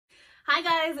Hi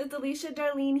guys, it's Alicia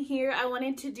Darlene here. I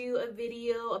wanted to do a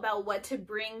video about what to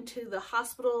bring to the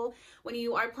hospital when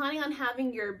you are planning on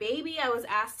having your baby. I was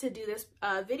asked to do this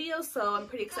video, so I'm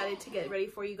pretty excited to get ready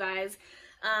for you guys.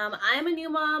 I'm a new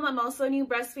mom. I'm also a new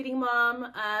breastfeeding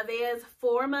mom. Vea's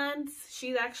 4 months.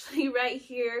 She's actually right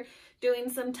here doing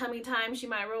some tummy time. She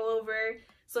might roll over.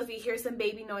 So if you hear some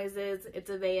baby noises, it's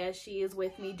Avea. She is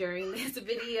with me during this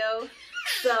video.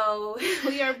 So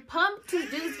we are pumped to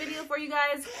do this video for you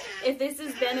guys. If this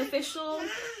is beneficial,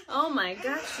 oh my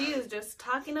gosh, she is just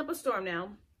talking up a storm now.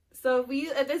 So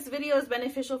if this video is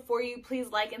beneficial for you, please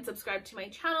like and subscribe to my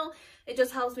channel. It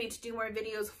just helps me to do more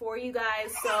videos for you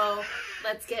guys. So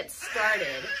let's get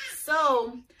started.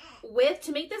 So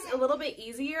to make this a little bit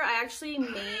easier, I actually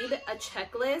made a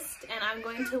checklist and I'm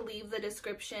going to leave the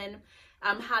description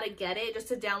how to get it, just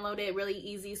to download it really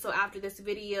easy. So after this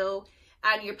video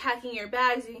and you're packing your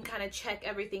bags, you can kind of check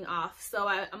everything off. So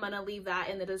I'm gonna leave that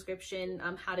in the description,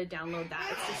 how to download that.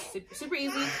 It's just super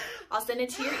easy. I'll send it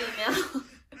to your email.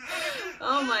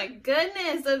 Oh my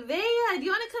goodness, Avea, do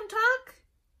you want to come talk?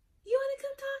 You want to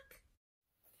come talk?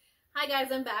 Hi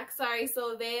guys, I'm back. Sorry,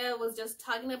 so Avea was just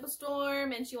talking up a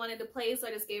storm and she wanted to play, so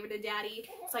I just gave her to daddy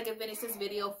so I could finish this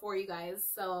video for you guys.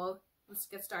 So let's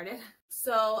get started.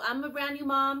 So I'm a brand new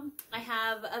mom. I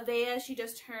have Avea. She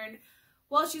just turned,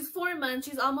 well, she's 4 months.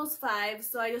 She's almost 5.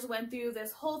 So I just went through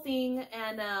this whole thing,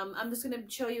 and I'm just going to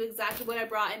show you exactly what I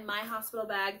brought in my hospital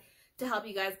bag to help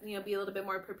you guys, be a little bit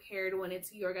more prepared when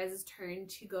it's your guys' turn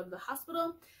to go to the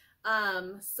hospital.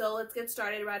 So let's get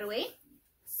started right away.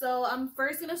 So I'm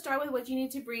first going to start with what you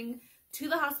need to bring to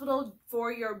the hospital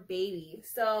for your baby.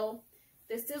 So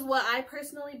this is what I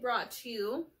personally brought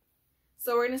too.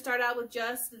 So we're going to start out with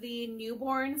just the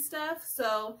newborn stuff.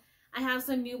 So I have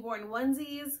some newborn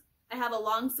onesies. I have a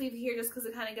long sleeve here just because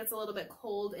it kind of gets a little bit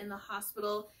cold in the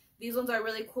hospital. These ones are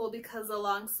really cool because the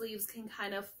long sleeves can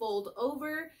kind of fold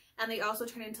over, and they also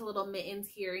turn into little mittens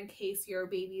here in case your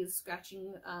baby is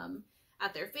scratching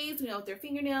at their face, with their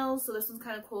fingernails. So this one's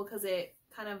kind of cool because it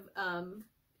kind of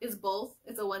is both.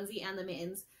 It's a onesie and the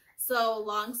mittens. So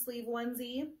long sleeve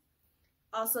onesie.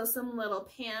 Also some little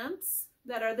pants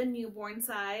that are the newborn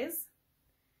size.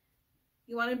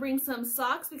 You want to bring some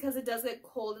socks because it does get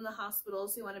cold in the hospital,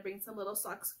 so you want to bring some little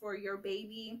socks for your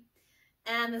baby.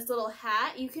 And this little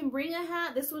hat. You can bring a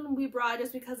hat. This one we brought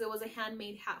just because it was a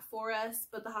handmade hat for us,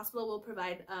 but the hospital will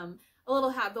provide a little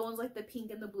hat, the ones like the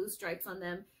pink and the blue stripes on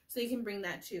them, so you can bring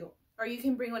that too, or you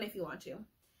can bring one if you want to.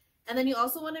 And then you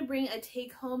also want to bring a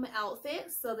take-home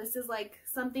outfit. So this is like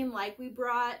something like we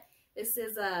brought. This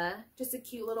is just a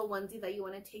cute little onesie that you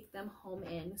want to take them home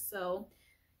in. So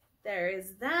there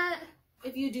is that.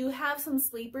 If you do have some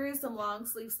sleepers, some long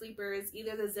sleeve sleepers,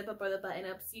 either the zip up or the button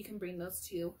ups, you can bring those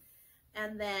too.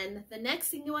 And then the next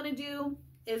thing you want to do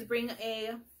is bring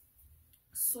a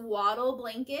swaddle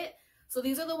blanket. So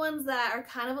these are the ones that are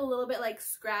kind of a little bit like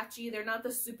scratchy. They're not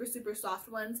the super soft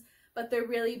ones, but they're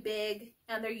really big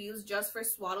and they're used just for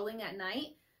swaddling at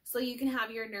night. So you can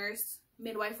have your nurse,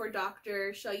 midwife, or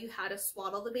doctor show you how to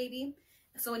swaddle the baby.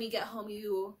 So when you get home,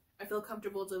 I feel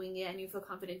comfortable doing it and you feel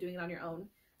confident doing it on your own.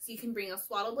 So you can bring a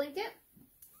swaddle blanket.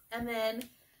 And then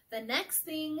the next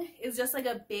thing is just like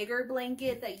a bigger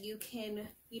blanket that you can,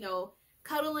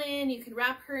 cuddle in. You can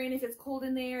wrap her in if it's cold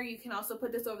in there. You can also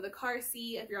put this over the car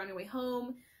seat if you're on your way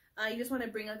home. You just want to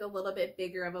bring like a little bit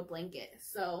bigger of a blanket.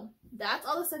 So that's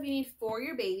all the stuff you need for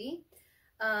your baby.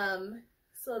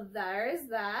 So there's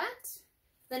that.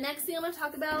 The next thing I'm going to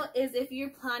talk about is if you're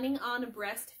planning on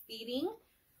breastfeeding.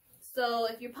 So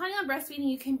if you're planning on breastfeeding,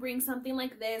 you can bring something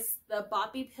like this, the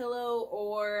Boppy pillow,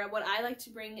 or what I like to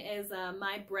bring is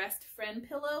my breast friend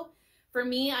pillow. For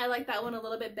me, I like that one a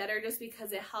little bit better just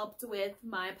because it helped with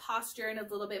my posture and is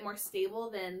a little bit more stable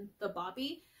than the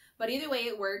Boppy. But either way,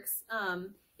 it works.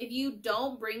 If you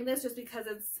don't bring this just because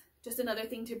it's just another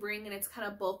thing to bring and it's kind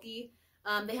of bulky,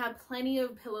 they have plenty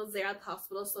of pillows there at the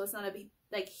hospital, so it's not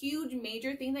a huge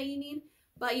major thing that you need,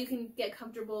 but you can get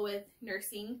comfortable with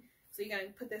nursing. So you're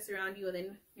going to put this around you and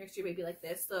then nurse your baby like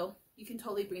this. So you can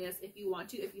totally bring this if you want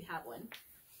to, if you have one.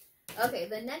 Okay,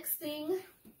 the next thing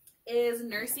is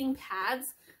nursing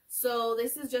pads. So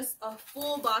this is just a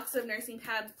full box of nursing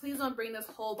pads. Please don't bring this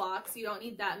whole box. You don't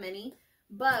need that many.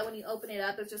 But when you open it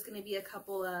up, it's just going to be a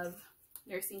couple of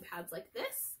nursing pads like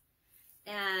this.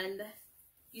 And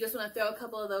you just want to throw a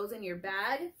couple of those in your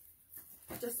bag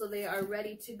just so they are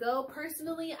ready to go.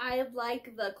 Personally, I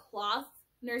like the cloth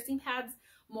nursing pads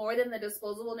more than the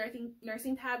disposable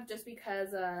nursing pads just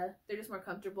because they're just more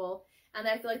comfortable and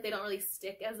I feel like they don't really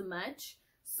stick as much.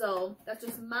 So that's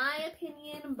just my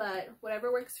opinion, but whatever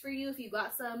works for you. If you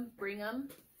got some, bring them.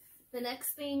 The next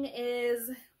thing is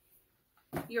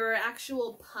your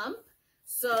actual pump.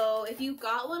 So if you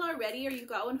got one already or you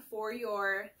got one for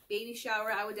your baby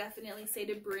shower, I would definitely say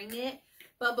to bring it.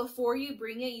 But before you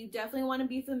bring it, you definitely want to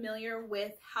be familiar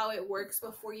with how it works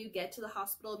before you get to the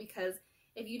hospital, because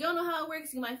if you don't know how it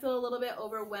works, you might feel a little bit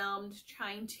overwhelmed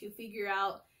trying to figure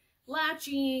out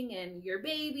latching and your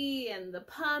baby and the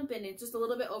pump, and it's just a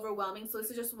little bit overwhelming. So this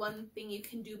is just one thing you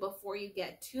can do before you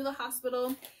get to the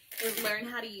hospital, is learn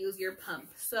how to use your pump.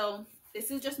 So this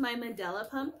is just my Medela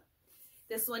pump.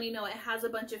 This one, you know, it has a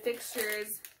bunch of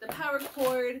fixtures, the power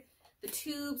cord, the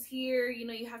tubes here, you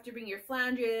know, you have to bring your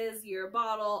flanges, your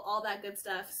bottle, all that good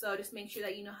stuff. So just make sure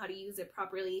that you know how to use it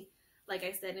properly, like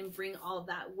I said, and bring all of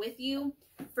that with you.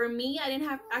 For me, I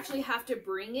didn't actually have to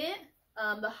bring it.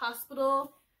 The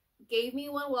hospital gave me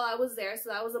one while I was there, so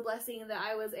that was a blessing that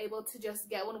I was able to just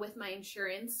get one with my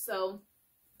insurance. So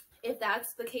if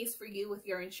that's the case for you with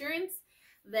your insurance,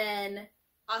 then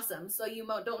awesome. So you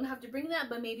don't have to bring that,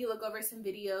 but maybe look over some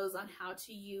videos on how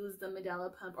to use the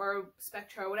Medela pump or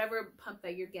Spectra or whatever pump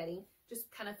that you're getting. Just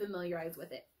kind of familiarize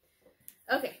with it.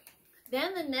 Okay,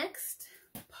 then the next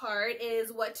part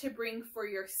is what to bring for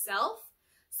yourself.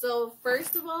 So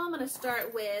first of all, I'm going to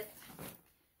start with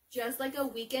just like a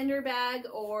weekender bag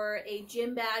or a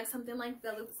gym bag, something like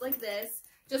that looks like this.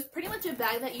 Just pretty much a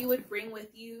bag that you would bring with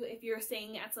you if you're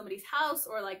staying at somebody's house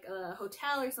or like a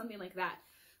hotel or something like that.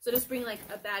 So just bring like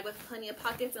a bag with plenty of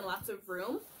pockets and lots of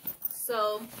room.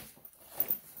 So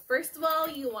first of all,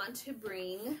 you want to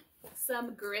bring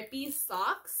some grippy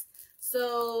socks.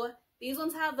 So these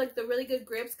ones have like the really good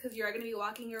grips because you're going to be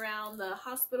walking around the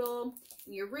hospital,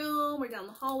 in your room, or down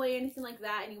the hallway, anything like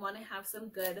that, and you want to have some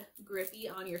good grippy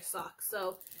on your socks.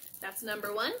 So that's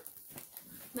number one.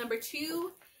 Number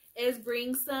two is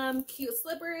bring some cute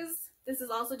slippers. This is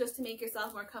also just to make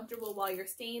yourself more comfortable while you're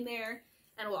staying there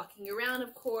and walking around,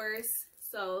 of course.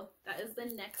 So that is the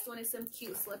next one, is some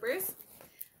cute slippers.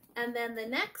 And then the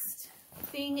next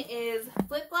thing is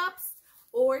flip-flops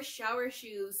or shower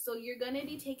shoes. So you're going to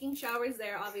be taking showers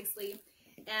there, obviously,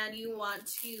 and you want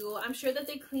to, I'm sure that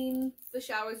they clean the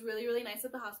showers really, really nice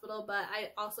at the hospital, but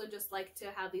I also just like to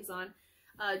have these on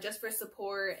just for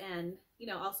support and, you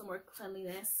know, also more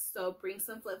cleanliness. So bring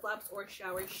some flip-flops or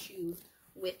shower shoes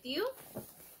with you.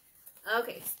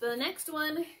 Okay, so the next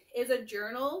one is a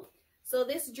journal. So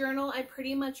this journal, I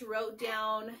pretty much wrote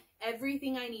down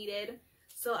everything I needed.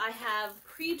 So I have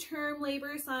preterm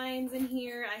labor signs in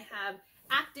here. I have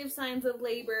active signs of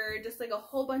labor, just like a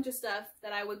whole bunch of stuff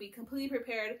that I would be completely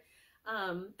prepared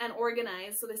and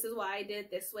organized. So this is why I did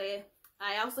it this way.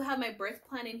 I also have my birth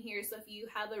plan in here. So if you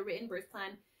have a written birth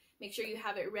plan, make sure you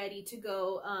have it ready to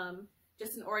go,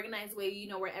 just an organized way, you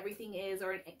know where everything is,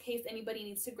 or in case anybody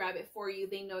needs to grab it for you,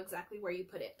 they know exactly where you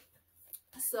put it.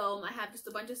 So I have just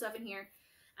a bunch of stuff in here.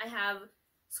 I have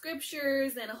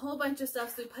scriptures and a whole bunch of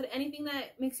stuff. So put anything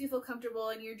that makes you feel comfortable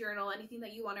in your journal, anything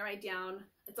that you want to write down.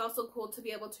 It's also cool to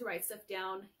be able to write stuff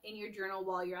down in your journal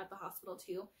while you're at the hospital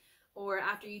too, or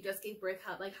after you just gave birth,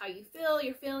 how you feel,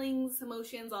 your feelings,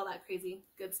 emotions, all that crazy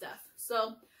good stuff.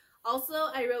 So also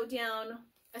I wrote down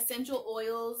essential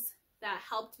oils that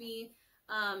helped me.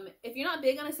 If you're not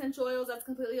big on essential oils, that's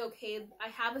completely okay. I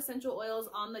have essential oils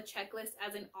on the checklist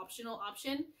as an optional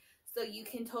option, so you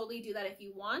can totally do that if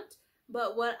you want.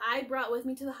 But what I brought with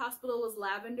me to the hospital was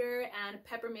lavender and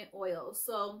peppermint oil.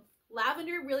 So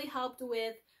lavender really helped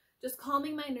with just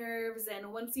calming my nerves,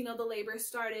 and once, you know, the labor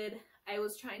started, I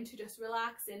was trying to just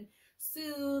relax and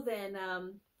soothe, and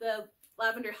the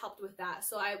lavender helped with that.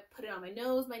 So I put it on my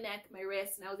nose, my neck, my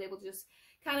wrist, and I was able to just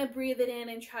kind of breathe it in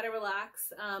and try to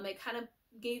relax. It kind of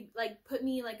put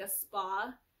me like a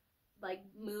spa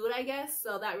mood, I guess.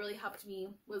 So that really helped me,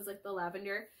 was like the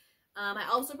lavender. I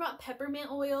also brought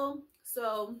peppermint oil.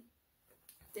 So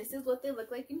this is what they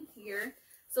look like in here.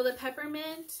 So the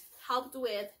peppermint helped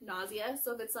with nausea.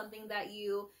 So if it's something that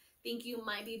you think you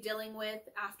might be dealing with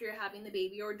after having the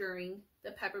baby or during,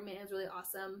 the peppermint is really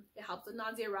awesome. It helps with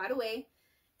nausea right away,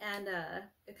 and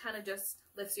it kind of just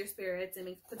lifts your spirits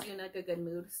and puts you in like a good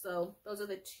mood. So those are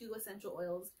the two essential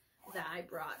oils that I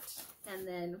brought. And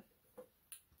then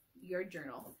your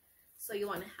journal. So you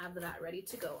want to have that ready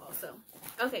to go also.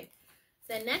 Okay,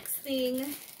 the next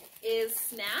thing is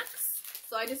snacks.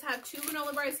 So I just have 2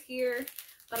 granola bars here,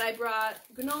 but I brought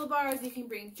granola bars. You can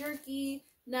bring jerky,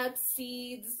 nuts,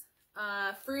 seeds,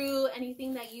 fruit,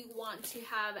 anything that you want to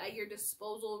have at your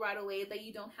disposal right away that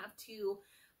you don't have to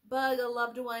bug a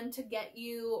loved one to get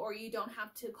you, or you don't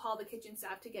have to call the kitchen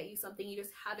staff to get you something. You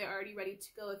just have it already ready to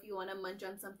go if you want to munch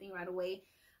on something right away.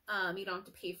 You don't have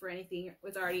to pay for anything.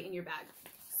 It's already in your bag.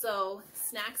 So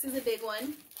snacks is a big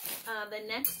one. The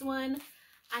next one,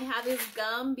 I have this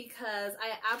gum because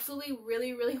I absolutely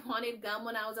really wanted gum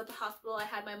when I was at the hospital. I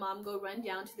had my mom go run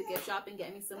down to the gift shop and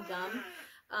get me some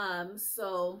gum.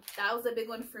 So that was a big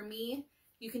one for me.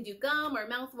 You can do gum or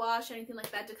mouthwash, anything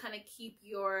like that to kind of keep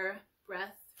your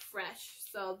breath fresh.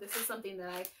 So this is something that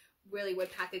I really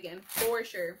would pack again for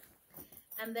sure.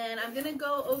 And then I'm going to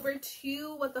go over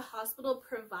to what the hospital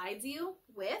provides you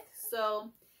with. So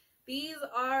these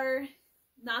are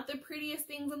not the prettiest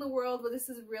things in the world, but this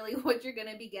is really what you're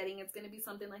going to be getting. It's going to be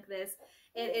something like this.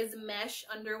 It is mesh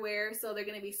underwear, so they're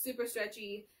going to be super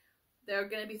stretchy. They're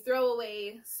going to be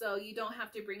throwaway, so you don't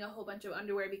have to bring a whole bunch of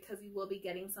underwear because you will be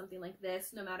getting something like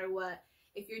this no matter what.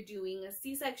 If you're doing a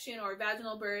C-section or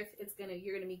vaginal birth, you're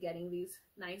going to be getting these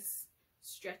nice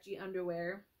stretchy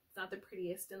underwear. It's not the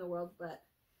prettiest in the world, but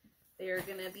they're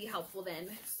going to be helpful then.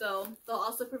 So they'll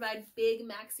also provide big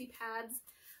maxi pads.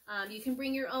 You can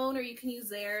bring your own or you can use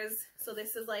theirs. So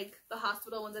this is like the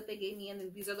hospital ones that they gave me, and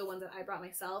then these are the ones that I brought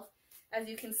myself. As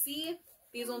you can see,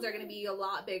 these ones are going to be a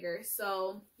lot bigger.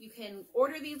 So you can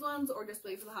order these ones or just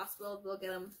wait for the hospital. They'll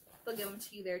give them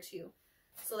to you there too.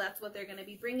 So that's what they're going to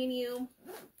be bringing you.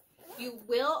 You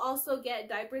will also get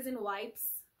diapers and wipes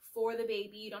for the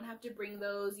baby. You don't have to bring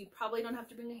those. You probably don't have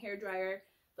to bring a hairdryer.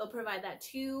 They'll provide that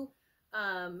too.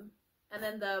 And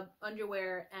then the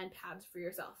underwear and pads for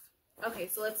yourself. Okay,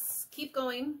 so let's keep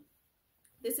going.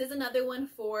 This is another one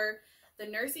for the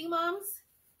nursing moms.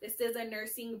 This is a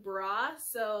nursing bra,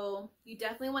 so you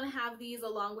definitely want to have these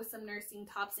along with some nursing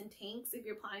tops and tanks if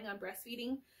you're planning on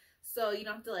breastfeeding. So you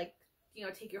don't have to, like, you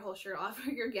know, take your whole shirt off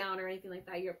or your gown or anything like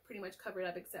that. You're pretty much covered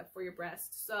up except for your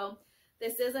breast. So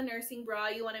this is a nursing bra.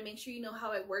 You want to make sure you know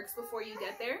how it works before you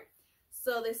get there.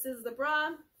 So this is the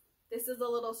bra. This is the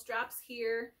little straps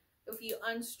here. If you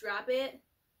unstrap it,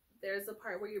 there's a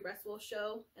part where your breast will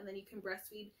show, and then you can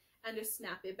breastfeed and just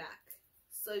snap it back.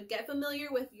 So get familiar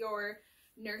with your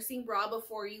nursing bra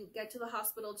before you get to the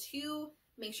hospital too.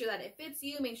 Make sure that it fits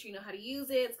you, make sure you know how to use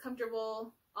it, it's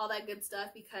comfortable, all that good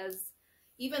stuff, because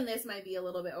even this might be a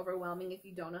little bit overwhelming if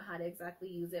you don't know how to exactly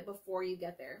use it before you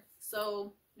get there.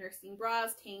 So nursing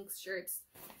bras, tanks, shirts,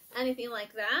 anything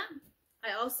like that.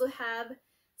 I also have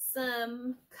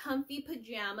some comfy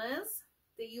pajamas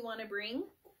that you want to bring.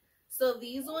 So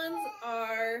these ones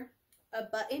are a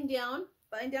button-down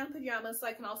pajamas, so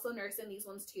I can also nurse in these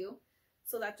ones too.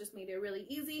 So that just made it really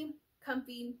easy.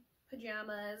 Comfy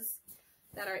pajamas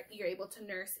that you're able to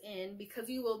nurse in, because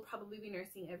you will probably be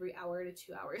nursing every hour to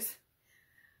 2 hours.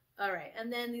 All right,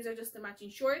 and then these are just the matching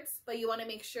shorts, but you want to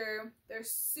make sure they're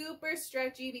super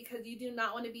stretchy because you do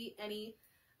not want to be any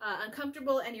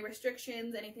uncomfortable, any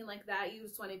restrictions, anything like that. You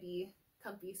just want to be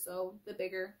comfy, so the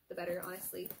bigger the better,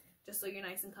 honestly, just so you're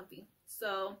nice and comfy.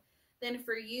 So then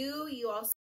for you, you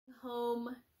also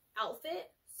home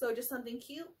outfit, so just something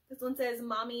cute. This one says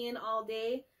mommy in all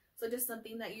day, so just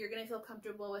something that you're gonna feel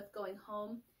comfortable with going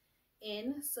home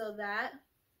in. So that,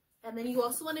 and then you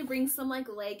also want to bring some like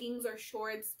leggings or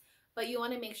shorts, but you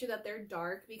want to make sure that they're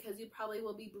dark because you probably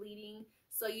will be bleeding.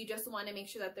 So you just want to make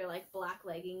sure that they're like black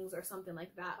leggings or something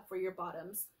like that for your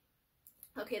bottoms.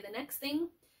 Okay, the next thing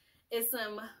is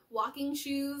some walking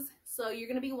shoes. So you're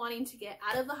going to be wanting to get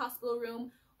out of the hospital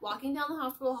room, walking down the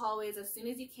hospital hallways as soon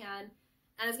as you can.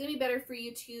 And it's going to be better for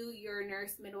you too. Your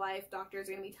nurse, midwife, doctors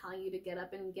are going to be telling you to get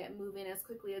up and get moving as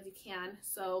quickly as you can.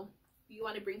 So you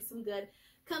want to bring some good,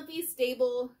 comfy,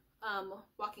 stable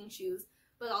walking shoes,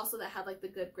 but also that have like the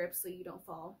good grip so you don't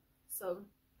fall. So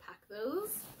pack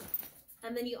those.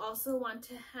 And then you also want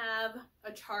to have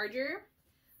a charger.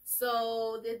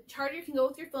 So the charger can go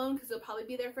with your phone because it'll probably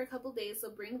be there for a couple days,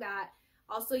 so bring that.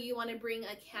 Also, you want to bring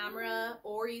a camera,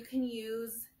 or you can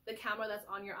use the camera that's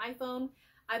on your iPhone.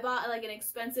 I bought like an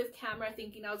expensive camera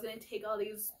thinking I was going to take all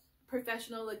these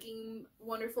professional looking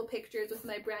wonderful pictures with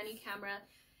my brand new camera,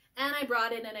 and I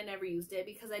brought it and I never used it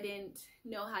because I didn't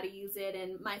know how to use it,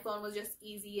 and my phone was just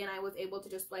easy and I was able to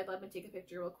just swipe up and take a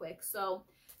picture real quick. So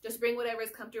just bring whatever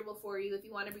is comfortable for you. If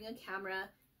you want to bring a camera,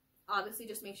 obviously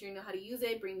just make sure you know how to use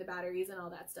it, bring the batteries and all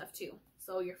that stuff too.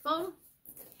 So your phone.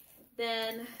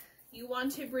 Then you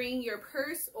want to bring your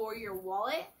purse or your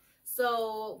wallet.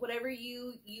 So whatever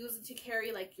you use to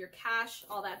carry, like your cash,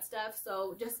 all that stuff.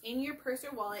 So just in your purse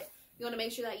or wallet, you want to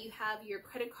make sure that you have your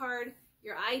credit card,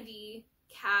 your ID,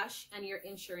 cash, and your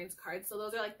insurance card. So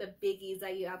those are like the biggies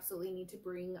that you absolutely need to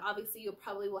bring. Obviously you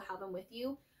probably will have them with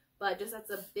you, but just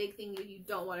that's a big thing you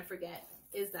don't want to forget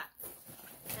is that.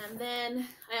 And then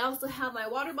I also have my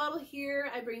water bottle here.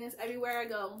 I bring this everywhere I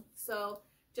go. So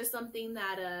just something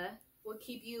that will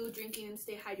keep you drinking and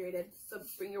stay hydrated. So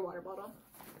bring your water bottle.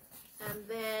 And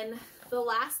then the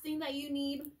last thing that you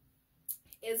need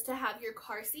is to have your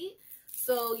car seat.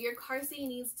 So your car seat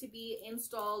needs to be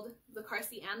installed, the car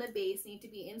seat and the base need to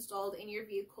be installed in your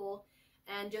vehicle,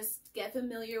 and just get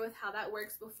familiar with how that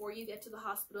works before you get to the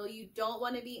hospital. You don't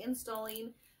want to be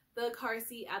installing the car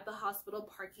seat at the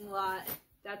hospital parking lot.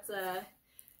 That's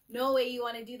no way you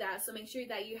want to do that. So make sure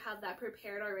that you have that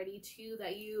prepared already too,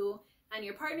 that you and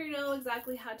your partner know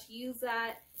exactly how to use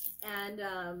that, and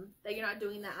that you're not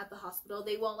doing that at the hospital.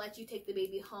 They won't let you take the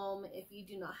baby home if you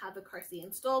do not have the car seat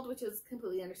installed, which is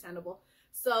completely understandable.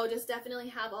 So just definitely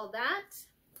have all that.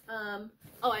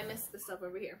 Oh, I missed the stuff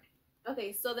over here.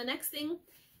 Okay, so the next thing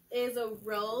is a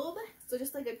robe. So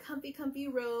just like a comfy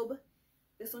robe.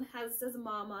 This one says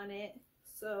mom on it.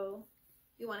 So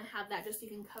you want to have that just so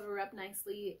you can cover up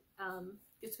nicely,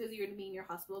 just because you're going to be in your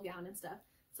hospital gown and stuff.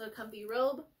 So a comfy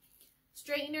robe,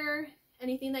 straightener,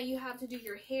 anything that you have to do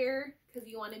your hair, because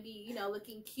you want to be, you know,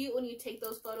 looking cute when you take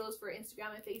those photos for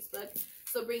Instagram and Facebook.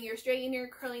 So bring your straightener,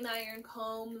 curling iron,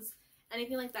 combs,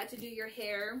 anything like that to do your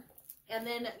hair. And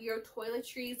then your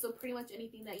toiletries, so pretty much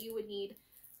anything that you would need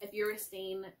if you were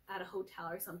staying at a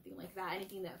hotel or something like that,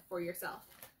 anything that for yourself.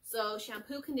 So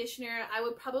shampoo, conditioner, I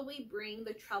would probably bring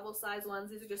the travel size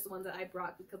ones. These are just the ones that I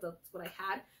brought because that's what I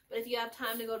had. But if you have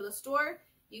time to go to the store,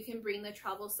 you can bring the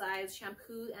travel size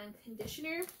shampoo and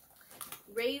conditioner,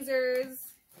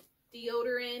 razors,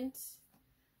 deodorant,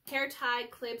 hair tie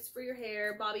clips for your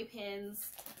hair, bobby pins,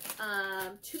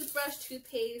 toothbrush,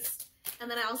 toothpaste, and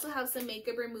then I also have some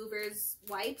makeup removers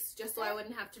wipes, just so I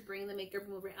wouldn't have to bring the makeup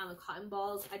remover and the cotton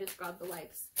balls. I just grabbed the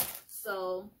wipes.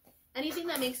 So anything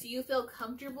that makes you feel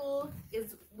comfortable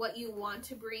is what you want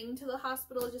to bring to the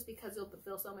hospital, just because you'll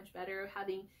feel so much better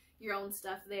having your own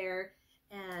stuff there.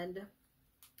 And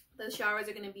the showers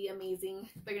are going to be amazing.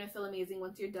 They're going to feel amazing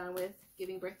once you're done with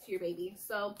giving birth to your baby.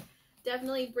 So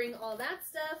definitely bring all that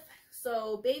stuff.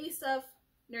 So baby stuff,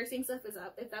 nursing stuff is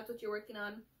up if that's what you're working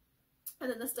on, and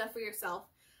then the stuff for yourself.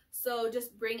 So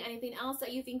just bring anything else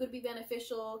that you think would be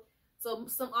beneficial. So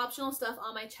some optional stuff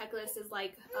on my checklist is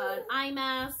like an eye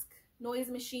mask, noise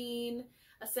machine,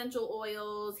 essential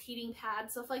oils, heating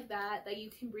pads, stuff like that, that you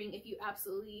can bring if you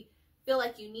absolutely feel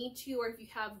like you need to, or if you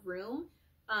have room.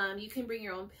 You can bring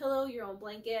your own pillow, your own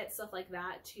blanket, stuff like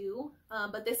that too.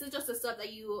 But this is just the stuff that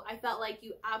I felt like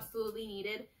you absolutely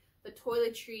needed. The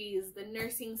toiletries, the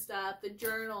nursing stuff, the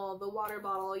journal, the water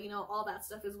bottle, you know, all that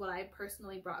stuff is what I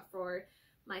personally brought for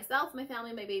myself, my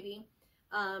family, my baby.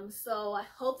 So I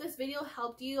hope this video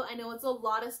helped you. I know it's a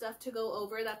lot of stuff to go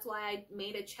over. That's why I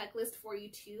made a checklist for you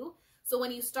too. So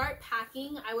when you start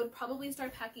packing, I would probably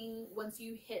start packing once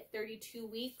you hit 32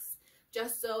 weeks,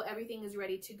 just so everything is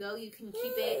ready to go. You can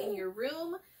keep it in your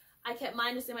room. I kept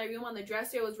mine just in my room on the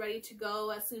dresser. It was ready to go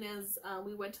as soon as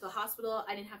we went to the hospital.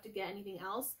 I didn't have to get anything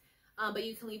else. But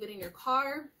you can leave it in your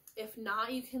car. If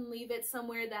not, you can leave it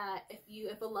somewhere that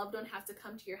if a loved one has to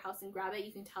come to your house and grab it,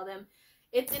 you can tell them,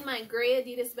 it's in my gray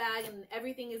Adidas bag and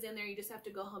everything is in there. You just have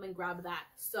to go home and grab that.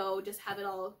 So just have it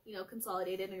all, you know,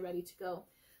 consolidated and ready to go.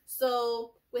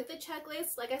 So with the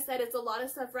checklist, like I said, it's a lot of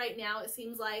stuff right now, it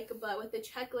seems like, but with the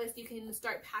checklist, you can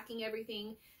start packing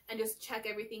everything and just check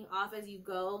everything off as you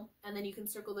go. And then you can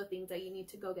circle the things that you need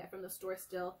to go get from the store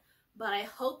still. But I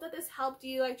hope that this helped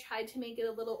you. I tried to make it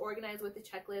a little organized with the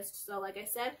checklist. So like I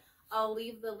said, I'll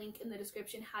leave the link in the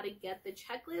description how to get the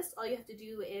checklist. All you have to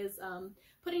do is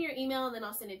put in your email and then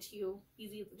I'll send it to you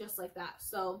easy, just like that.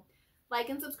 So like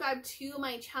and subscribe to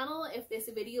my channel if this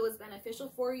video is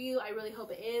beneficial for you. I really hope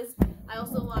it is. I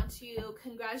also want to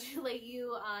congratulate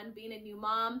you on being a new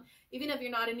mom. Even if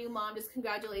you're not a new mom, just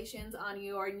congratulations on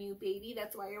your new baby.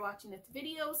 That's why you're watching this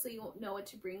video, so you won't know what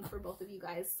to bring for both of you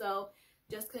guys. So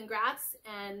just congrats,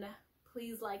 and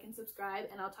please like and subscribe,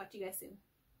 and I'll talk to you guys soon.